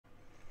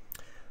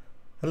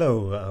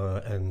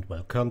Hello and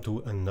welcome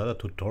to another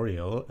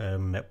tutorial,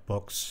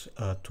 Mapbox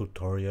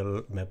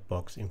tutorial,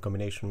 Mapbox in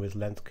combination with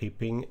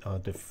landscaping,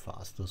 the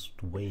fastest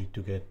way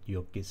to get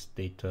your GIS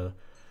data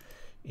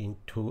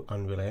into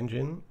Unreal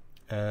Engine.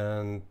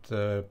 And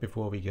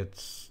before we get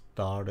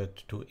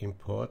started to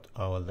import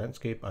our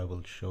landscape, I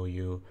will show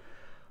you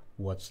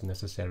what's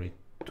necessary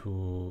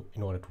in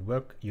order to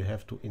work. You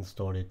have to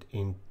install it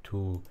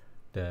into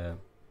the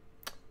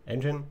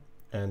engine,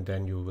 and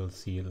then you will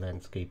see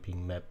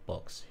Landscaping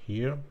Mapbox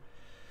here,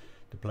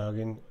 the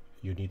plugin.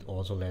 You need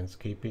also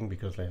landscaping,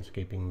 because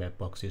Landscaping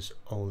Mapbox is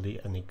only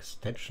an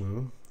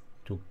extension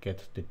to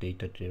get the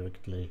data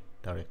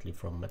directly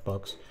from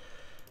Mapbox.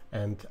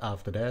 And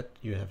after that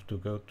you have to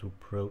go to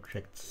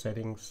project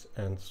settings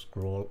and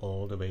scroll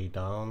all the way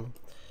down,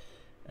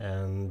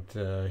 and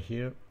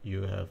here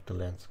you have the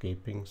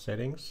landscaping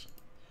settings.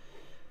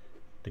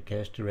 The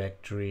cache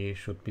directory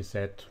should be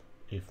set.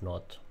 If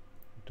not,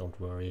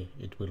 don't worry,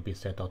 it will be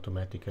set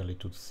automatically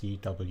to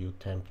CW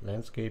temp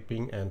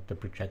landscaping, and the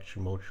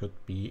projection mode should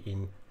be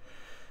in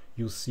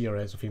use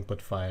CRS of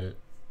input file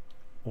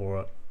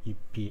or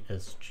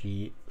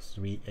EPSG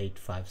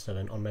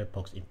 3857 on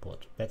Mapbox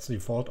import. That's the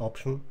default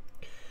option.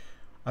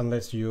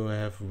 Unless you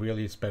have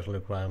really special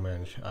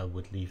requirements, I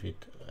would leave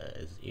it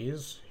as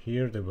is.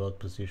 Here the world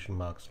position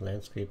marks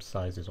landscape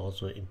size is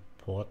also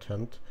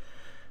important,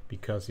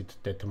 because it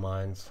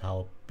determines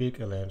how big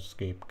a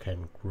landscape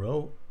can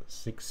grow.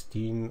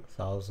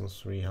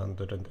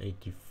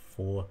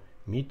 16,384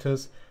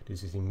 meters.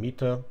 This is in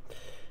meter,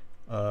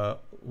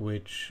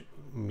 which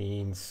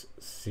means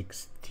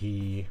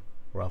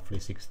roughly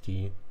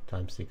 60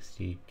 times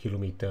 60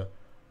 kilometer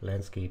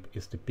landscape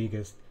is the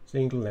biggest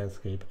single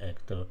landscape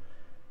actor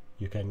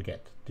you can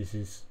get. This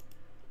is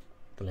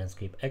the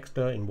landscape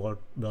actor in world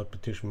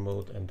partition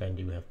mode, and then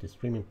you have the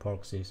streaming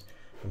proxies,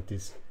 and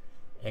this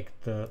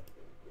actor,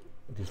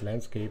 this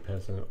landscape,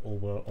 has an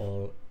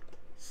overall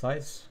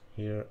size.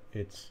 Here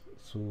it's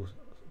 2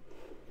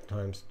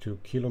 times 2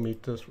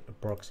 kilometers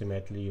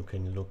approximately. You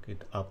can look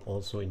it up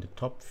also in the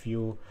top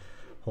view.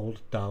 Hold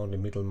down the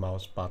middle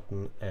mouse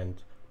button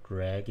and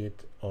drag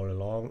it all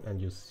along, and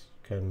you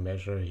can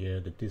measure here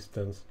the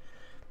distance.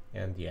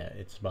 And yeah,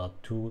 it's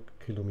about 2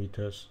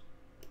 kilometers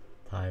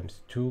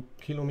times 2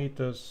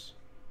 kilometers.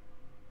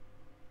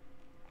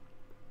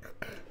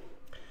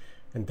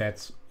 And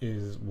that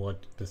is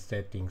what the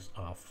settings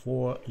are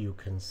for. You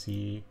can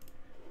see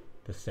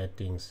the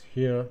settings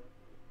here.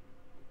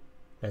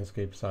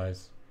 Landscape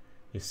size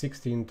is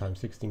 16 times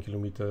 16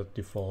 kilometer.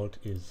 Default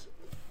is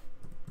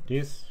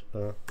this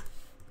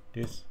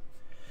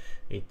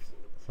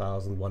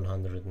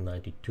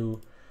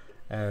 8,192,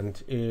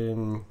 and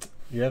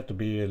you have to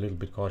be a little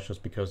bit cautious,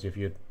 because if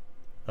you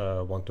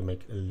want to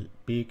make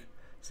big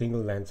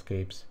single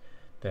landscapes,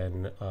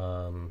 then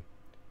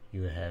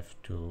you have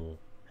to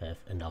have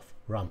enough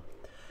RAM.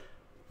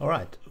 All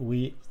right,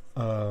 we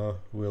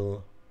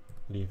will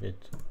leave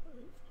it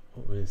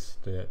with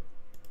the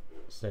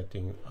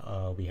setting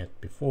we had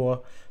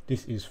before.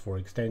 This is for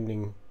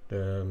extending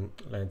the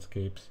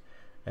landscapes,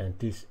 and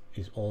this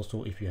is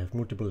also if you have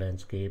multiple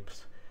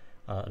landscapes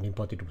and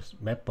import it with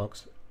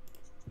Mapbox.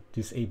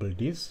 Disable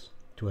this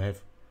to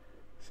have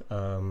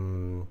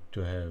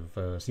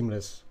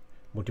seamless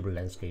multiple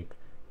landscape,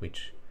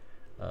 which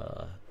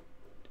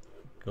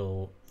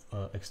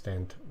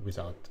extend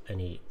without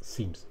any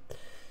seams.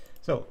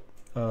 So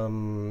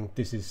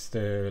this is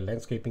the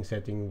landscaping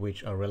setting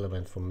which are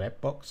relevant for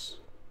Mapbox.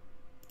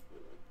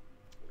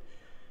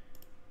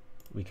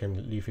 We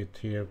can leave it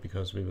here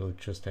because we will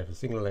just have a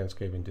single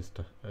landscape in this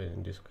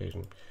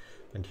occasion.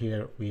 And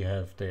here we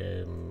have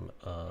the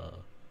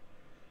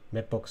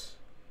Mapbox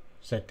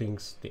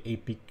settings. The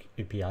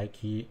API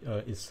key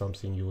is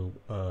something you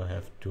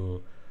have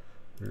to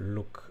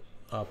look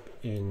up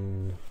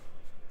in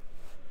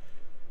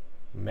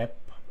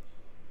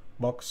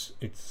Mapbox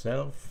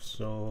itself,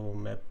 so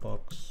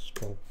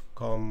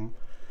mapbox.com,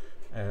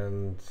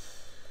 and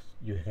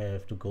you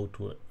have to go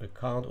to an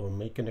account or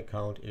make an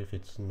account if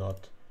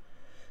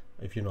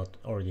you not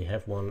already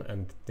have one,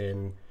 and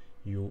then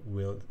you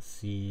will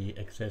see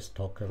access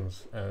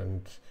tokens,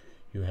 and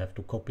you have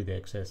to copy the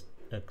access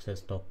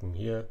token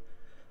here,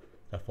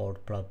 a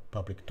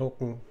public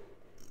token,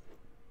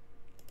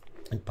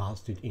 and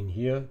paste it in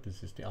here.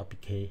 This is the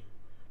API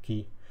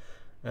key.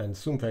 And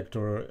zoom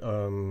factor,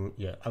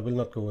 yeah, I will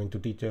not go into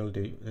detail.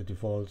 The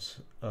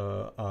defaults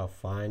are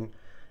fine.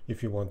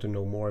 If you want to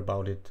know more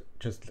about it,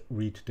 just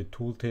read the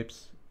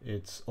tooltips.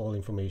 It's all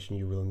information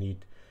you will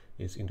need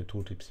is in the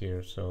tooltips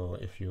here. So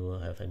if you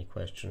have any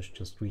questions,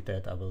 just read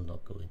that. I will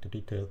not go into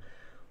detail.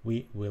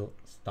 We will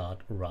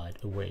start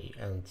right away.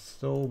 And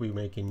so we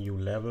make a new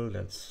level.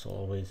 That's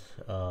always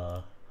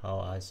how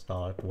I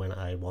start when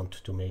I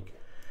want to make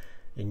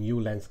a new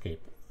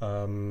landscape.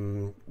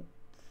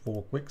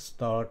 For quick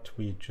start,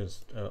 we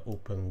just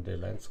open the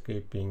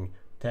landscaping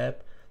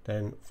tab.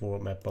 Then for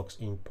Mapbox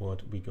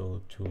import, we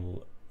go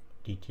to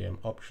DTM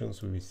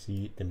options. We will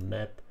see the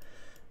map,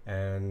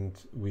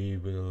 and we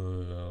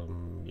will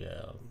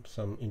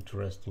some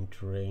interesting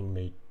terrain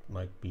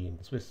might be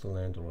in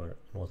Switzerland or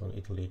northern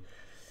Italy.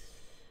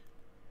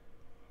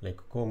 Lake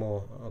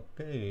Como,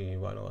 okay,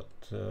 why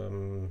not?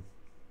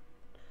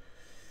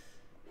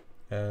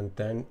 And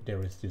then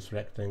there is this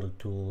rectangle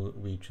tool.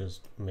 We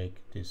just make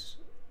this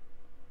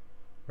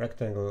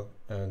rectangle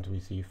and we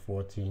see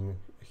 14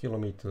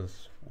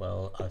 kilometers.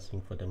 Well, I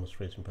think for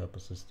demonstration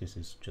purposes this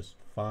is just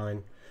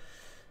fine.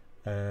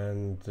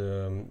 And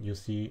you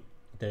see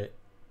the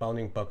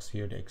bounding box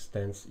here, the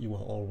extents. You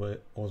will always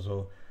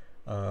also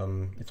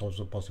it's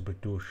also possible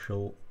to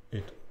show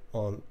it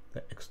on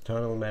the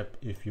external map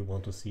if you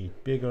want to see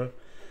it bigger,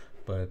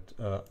 but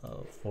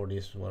for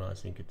this one I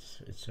think it's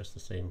just the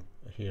same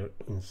here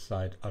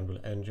inside Unreal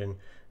Engine.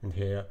 And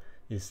here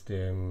is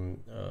the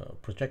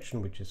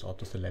projection, which is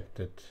auto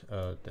selected,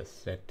 the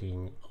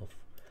setting of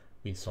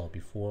we saw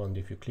before, and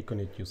if you click on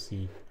it you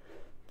see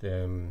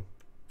the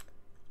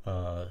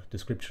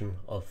description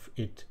of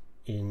it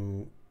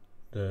in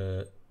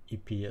the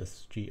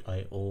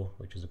EPSGIO,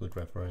 which is a good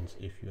reference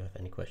if you have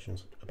any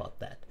questions about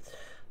that.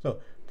 So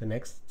the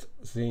next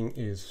thing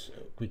is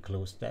we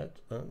close that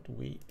and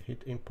we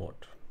hit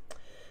import.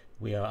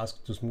 We are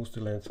asked to smooth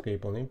the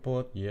landscape on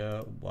import.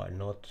 Yeah, why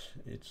not?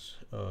 It's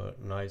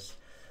nice.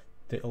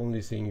 The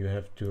only thing you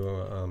have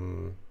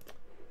to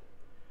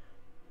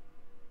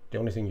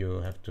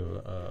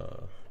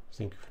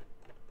think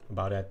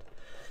about that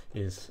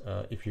is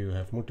if you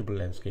have multiple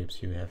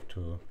landscapes, you have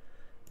to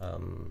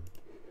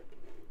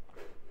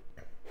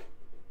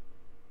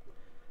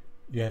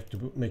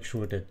make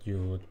sure that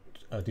you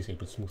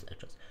disable smooth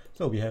edges.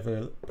 So we have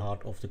a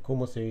part of the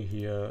Comosee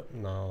here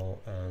now,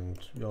 and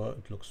yeah,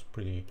 it looks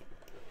pretty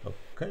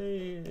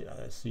okay.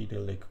 I see the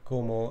Lake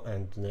Como,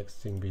 and the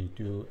next thing we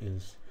do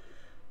is,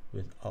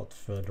 without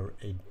further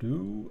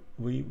ado,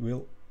 we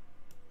will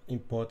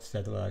import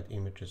satellite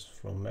images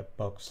from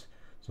Mapbox.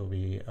 So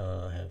we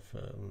have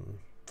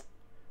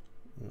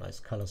nice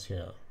colors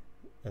here,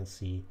 and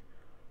see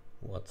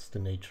what's the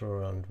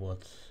nature and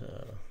what's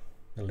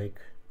the lake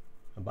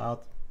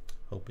about.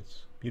 Hope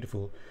it's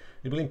beautiful.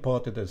 It will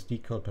import it as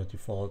decal per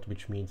default,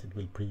 which means it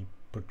will be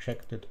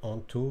projected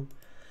onto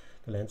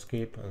the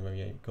landscape. And when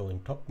we go in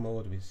top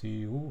mode, we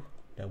see, ooh,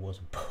 there was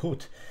a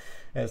boat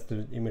as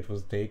the image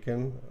was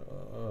taken.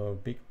 A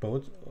big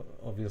boat,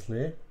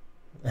 obviously.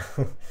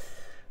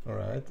 All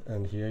right,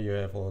 and here you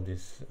have all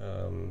these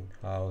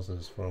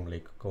houses from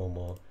Lake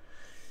Como.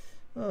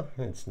 Oh,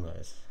 it's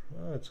nice.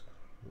 Oh, it's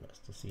nice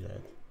to see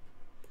that.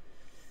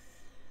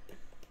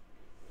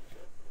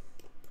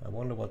 I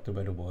wonder what the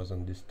weather was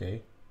on this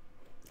day.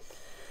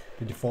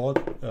 The default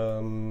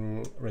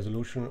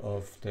resolution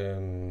of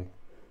the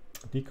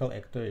decal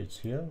actor is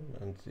here,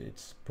 and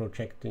it's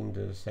projecting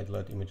the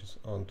satellite images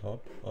on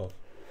top of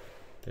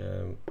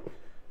the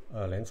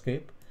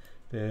landscape.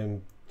 The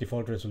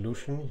default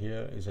resolution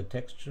here is a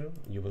texture.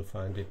 You will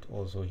find it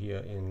also here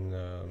in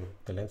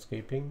the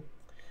landscaping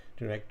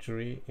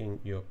directory in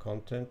your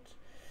content.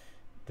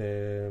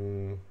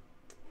 The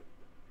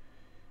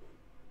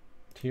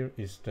here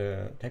is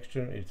the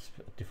texture. It's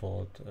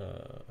default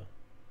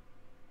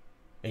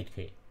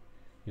 8K.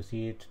 You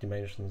see it,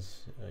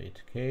 dimensions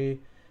 8K,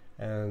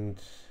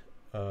 and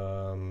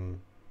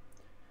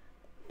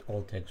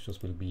all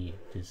textures will be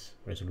this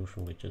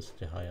resolution, which is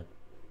the higher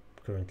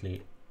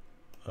currently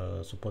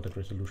supported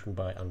resolution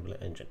by Unreal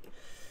Engine.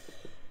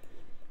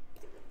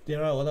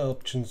 There are other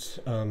options.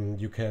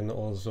 You can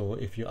also,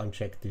 if you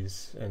uncheck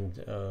this and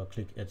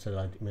click add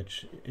satellite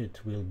image,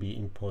 it will be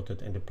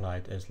imported and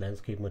applied as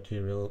landscape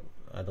material.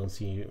 I don't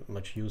see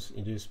much use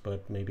in this,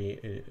 but maybe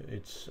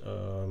it's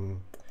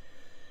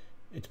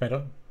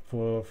better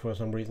for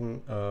some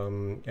reason.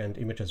 And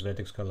image as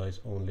vertex color is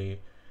only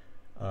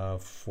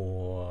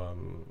for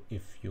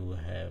if you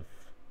have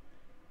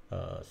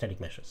static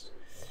meshes.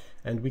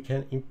 And we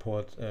can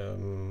import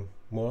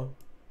more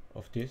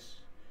of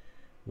this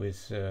with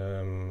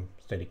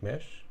static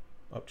mesh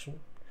option.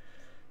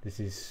 This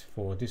is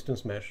for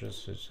distance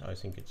meshes. I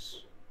think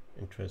it's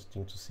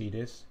interesting to see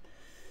this.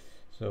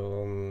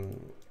 So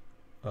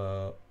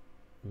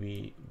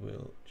we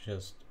will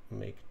just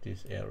make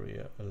this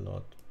area a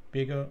lot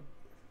bigger,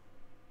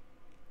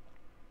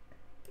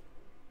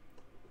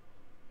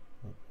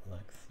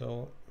 like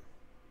so.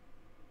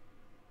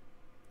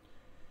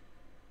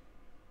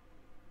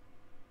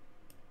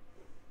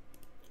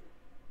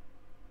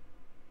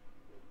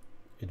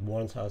 It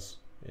warns us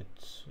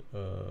it's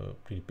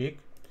pretty big.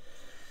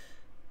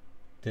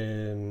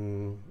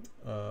 The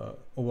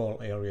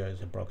overall area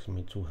is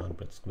approximately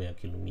 200 square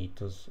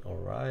kilometers. All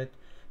right,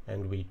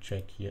 and we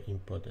check here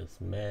import as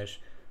mesh.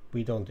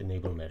 We don't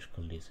enable mesh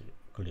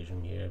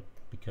collision here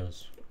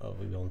because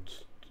we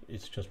want,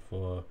 it's just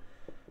for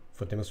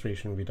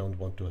demonstration. We don't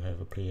want to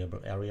have a playable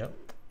area.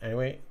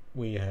 Anyway,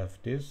 we have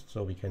this,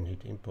 so we can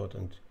hit import,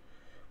 and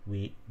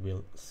we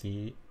will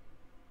see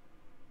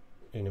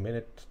in a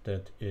minute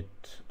that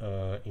it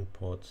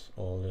imports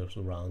all the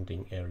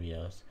surrounding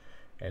areas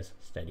as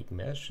static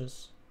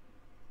meshes.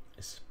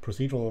 It's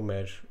procedural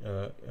mesh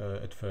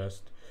at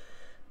first,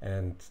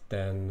 and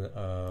then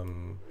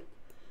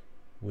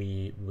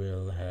we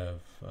will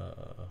have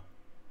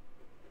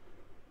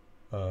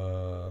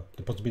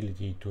the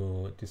possibility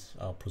to, this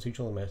are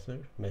procedural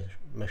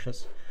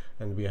meshes,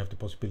 and we have the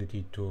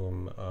possibility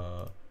to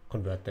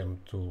convert them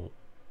to,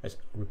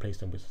 replace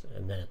them with a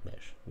netted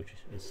mesh, which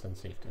is then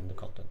saved in the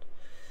content.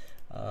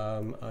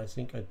 I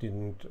think I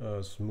didn't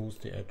smooth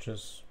the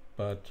edges,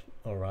 but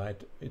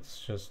alright, it's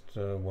just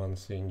one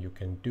thing you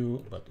can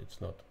do, but it's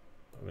not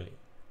really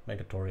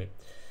mandatory.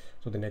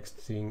 So the next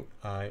thing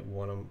I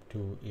want to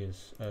do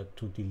is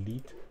to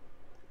delete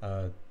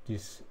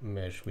this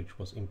mesh which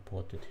was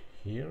imported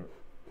here,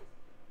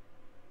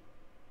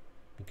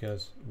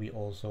 because we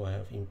also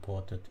have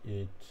imported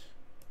it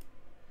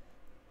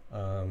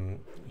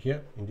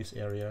here in this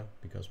area,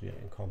 because we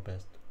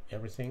encompassed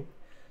everything.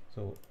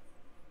 So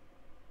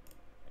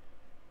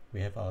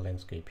we have our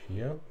landscape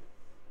here,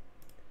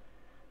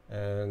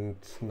 and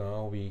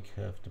now we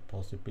have the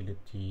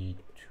possibility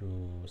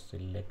to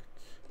select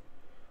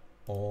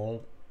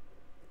all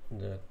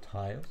the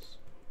tiles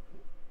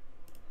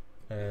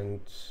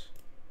and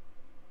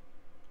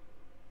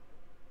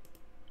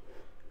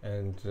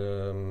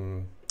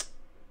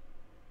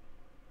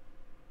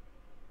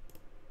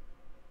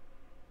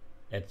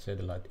add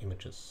satellite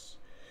images.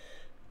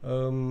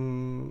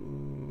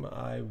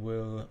 I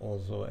will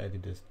also add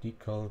it as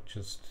decal,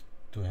 just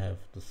to have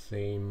the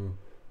same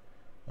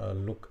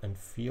look and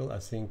feel. I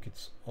think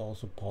it's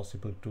also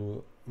possible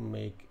to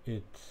make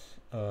it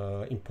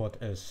import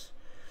as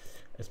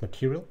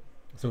material,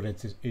 so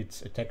that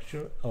it's a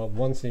texture.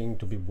 One thing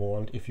to be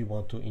warned, if you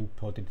want to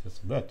import it as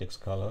vertex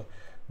color,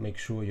 make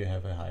sure you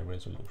have a high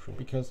resolution,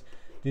 because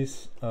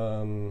this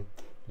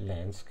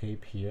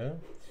landscape here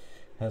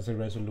has a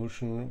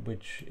resolution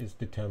which is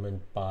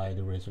determined by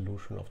the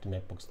resolution of the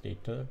Mapbox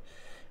data,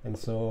 and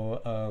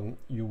so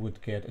you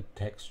would get a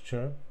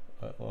texture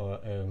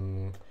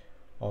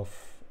of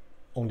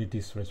only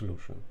this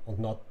resolution, and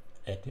not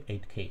at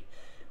 8K.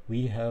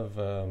 We have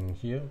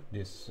here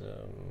this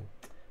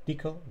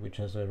decal, which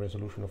has a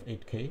resolution of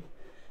 8K,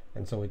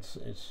 and so it's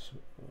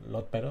a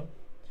lot better.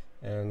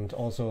 And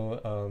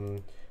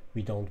also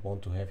we don't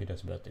want to have it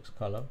as vertex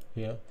color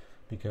here,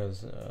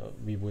 because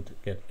we would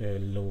get a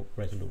low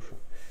resolution.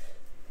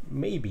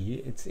 Maybe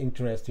it's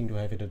interesting to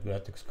have it at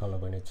vertex color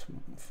when it's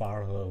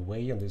far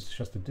away and it's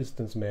just a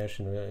distance mesh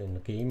in a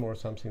game or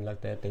something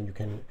like that. Then you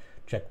can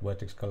check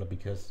vertex color,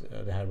 because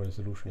the high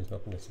resolution is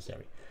not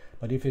necessary.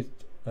 But if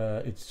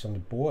it's on the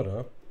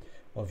border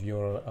of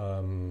your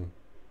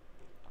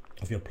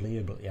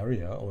playable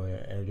area, or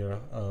an area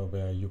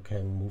where you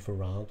can move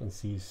around and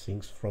see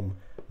things from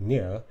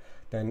near,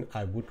 then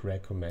I would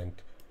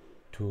recommend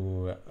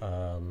to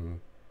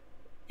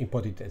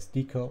import it as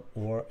decal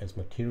or as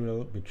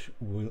material, which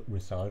will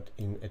result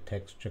in a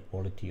texture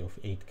quality of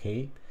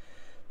 8K,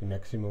 the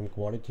maximum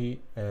quality,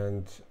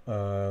 and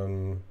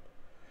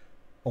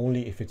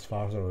only if it's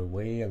farther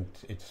away and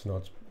it's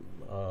not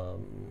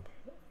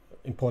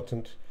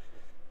important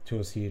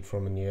to see it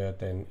from near,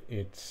 then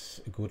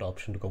it's a good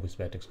option to go with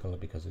vertex color,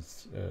 because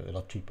it's a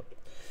lot cheaper.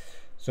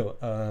 So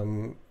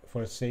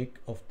for the sake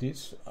of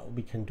this,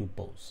 we can do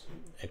both.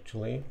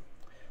 Actually,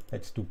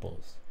 let's do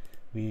both.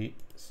 We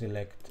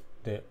select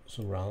the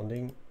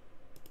surrounding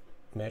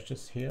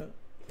meshes here,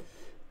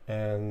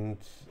 and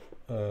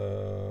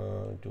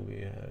do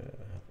we have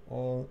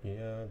all?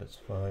 Yeah, that's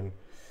fine.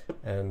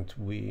 And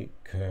we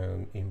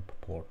can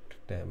import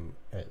them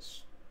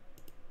as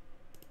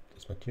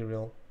this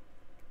material.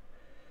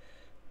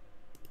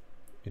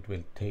 It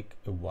will take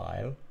a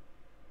while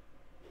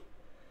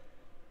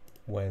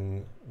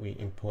when we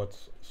import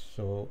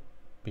so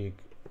big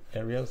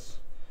areas.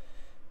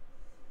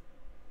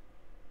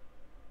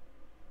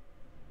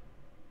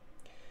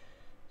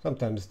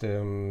 Sometimes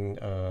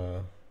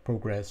the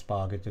progress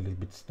bar gets a little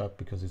bit stuck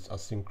because it's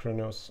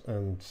asynchronous,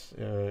 and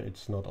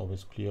it's not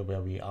always clear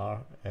where we are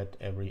at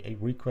every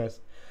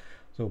request.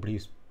 So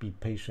please be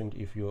patient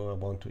if you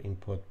want to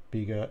import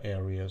bigger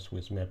areas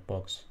with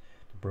Mapbox.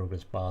 The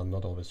progress bar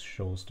not always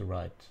shows the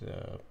right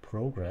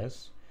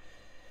progress.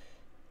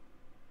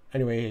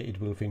 Anyway,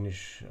 it will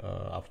finish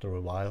after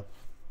a while,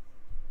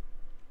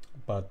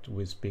 but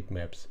with big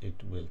maps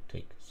it will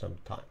take some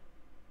time.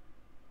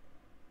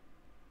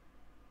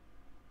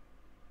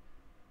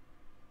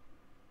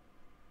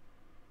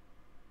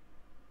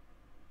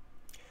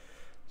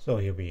 So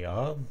here we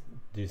are.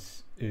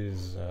 This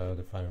is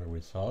the final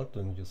result,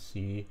 and you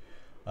see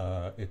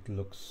it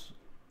looks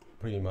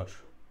pretty much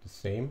the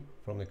same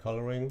from the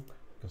coloring,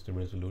 because the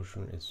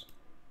resolution is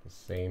the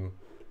same.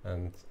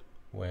 And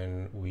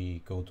when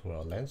we go to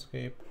our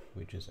landscape,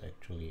 which is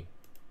actually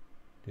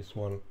this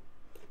one,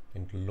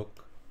 and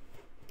look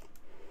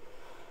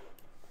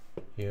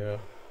here,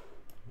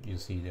 you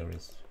see there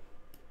is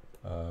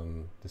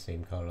the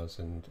same colors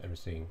and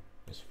everything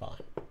is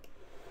fine.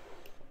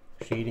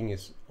 Shading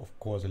is of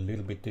course a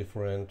little bit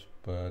different,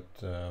 but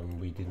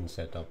we didn't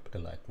set up the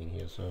lighting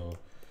here, so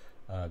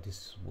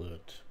this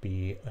would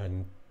be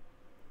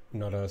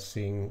another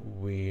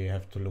thing we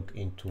have to look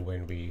into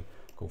when we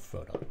go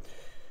further.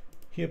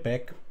 Here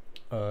back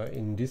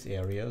in these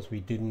areas we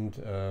didn't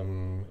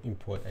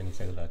import any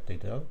satellite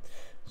data,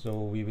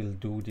 so we will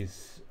do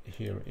this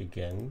here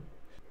again.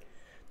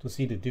 to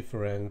see the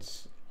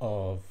difference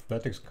of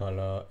vertex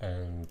color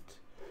and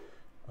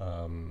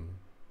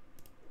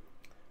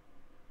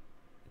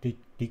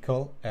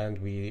decal,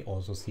 and we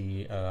also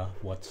see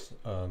what's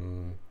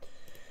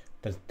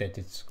that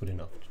it's good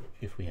enough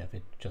if we have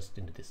it just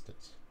in the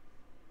distance.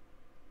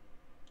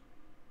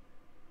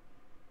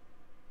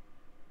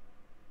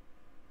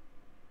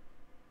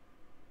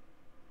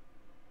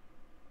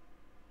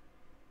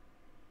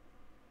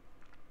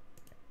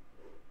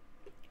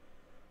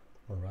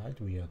 Alright,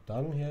 we are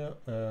done here,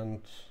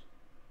 and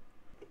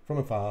from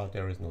afar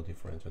there is no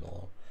difference at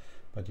all.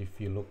 But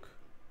if you look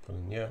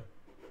from near,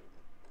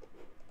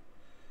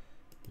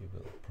 you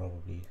will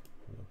probably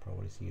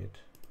see it.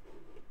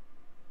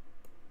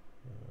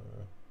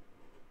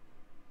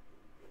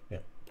 Yeah.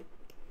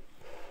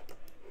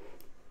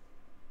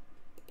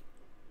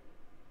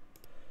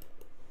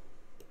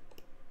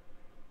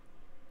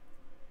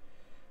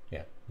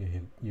 Yeah,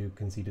 you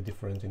can see the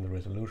difference in the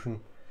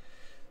resolution.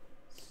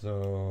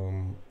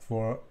 So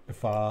for a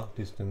far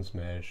distance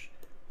mesh,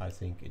 I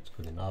think it's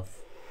good enough.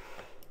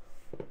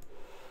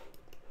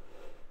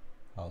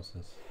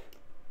 Houses.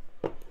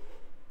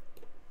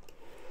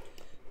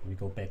 We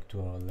go back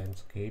to our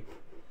landscape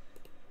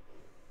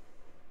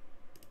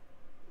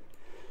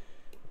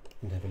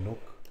and have a look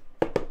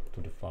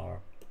to the far.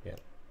 Yeah,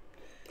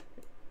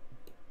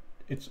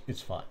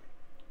 it's fine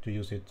to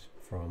use it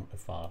from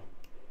afar.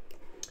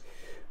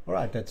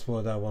 Alright, that's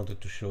what I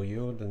wanted to show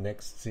you. The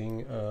next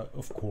thing,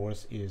 of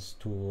course, is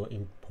to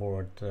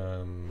import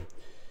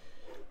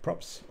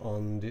props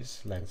on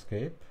this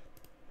landscape,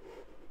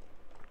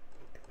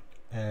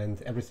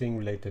 and everything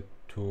related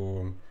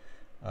to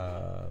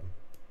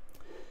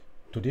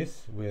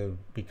this will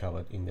be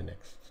covered in the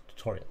next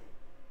tutorial.